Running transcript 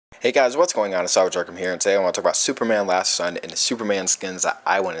Hey guys, what's going on? It's Savage Arkham here, and today I want to talk about Superman Last Sun and the Superman skins that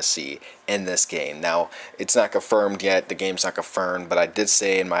I want to see in this game. Now, it's not confirmed yet, the game's not confirmed, but I did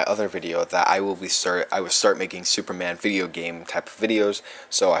say in my other video that I will start making Superman video game type of videos,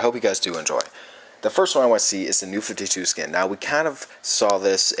 so I hope you guys do enjoy. The first one I want to see is the New 52 skin. Now, we kind of saw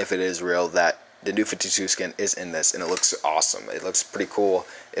this, if it is real, that the New 52 skin is in this, and it looks awesome. It looks pretty cool.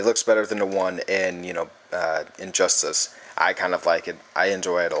 It looks better than the one in, Injustice. I kind of like it. I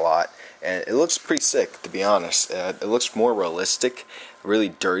enjoy it a lot, and it looks pretty sick, to be honest. It looks more realistic, really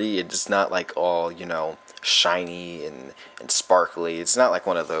dirty. It's not like all, shiny and sparkly. It's not like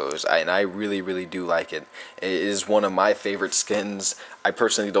one of those, and I really do like it. It is one of my favorite skins. I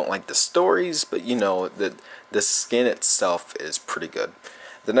personally don't like the stories, but the skin itself is pretty good.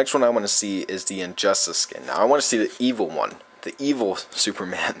 The next one I want to see is the Injustice skin. Now I want to see the evil one, the evil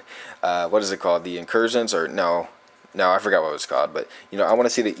Superman. What is it called? The Incursions, or no, I forgot what it was called. But I want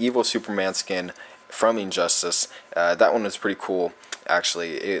to see the evil Superman skin from Injustice. That one was pretty cool,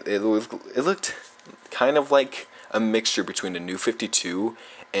 actually. It looked kind of like a mixture between the New 52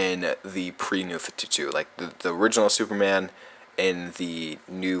 and the pre-New 52, like the original Superman in the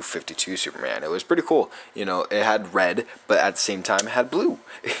New 52 Superman. It was pretty cool. It had red, but at the same time it had blue.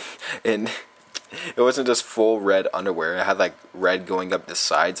 And it wasn't just full red underwear. It had like red going up the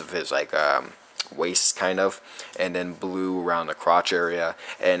sides of his waist kind of, and then blue around the crotch area,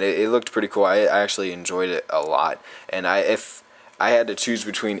 and it looked pretty cool. I actually enjoyed it a lot, and if I had to choose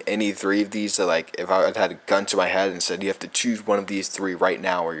between any three of these, so like if I had a gun to my head and said you have to choose one of these three right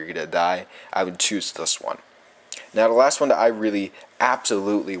now or you're gonna die, I would choose this one. Now the last one that I really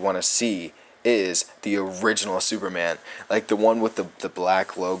absolutely want to see is the original Superman, like the one with the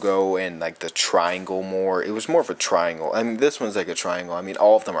black logo and like the triangle more. It was more of a triangle. I mean, this one's like a triangle. I mean,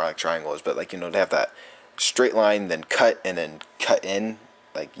 all of them are like triangles, but like they have that straight line, then cut, and then cut in.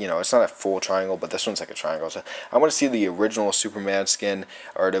 Like, it's not a full triangle, but this one's like a triangle. So I want to see the original Superman skin,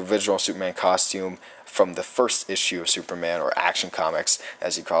 or the original Superman costume from the first issue of Superman, or Action Comics,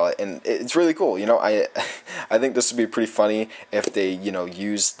 as you call it. And it's really cool. I think this would be pretty funny if they,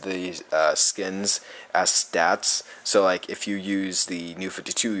 use the skins as stats. So, like, if you use the New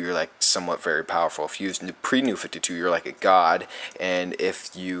 52, you're, like, somewhat very powerful. If you use pre-New 52, you're, like, a god. And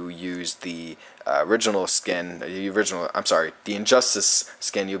if you use the original skin, the Injustice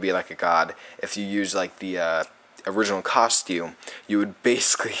skin, you'll be like a god. If you use like the original costume, you would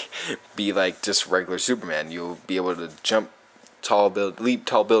basically be like just regular Superman. You'll be able to leap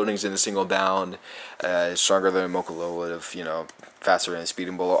tall buildings in a single bound, stronger than a Mocha locomotive, faster than a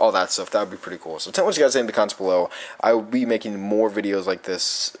speeding bullet, all that stuff. That would be pretty cool. So tell me what you guys think in the comments below. I will be making more videos like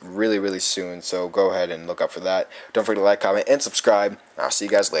this really soon, so go ahead and look up for that. Don't forget to like, comment, and subscribe. I'll see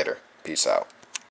you guys later. Peace out.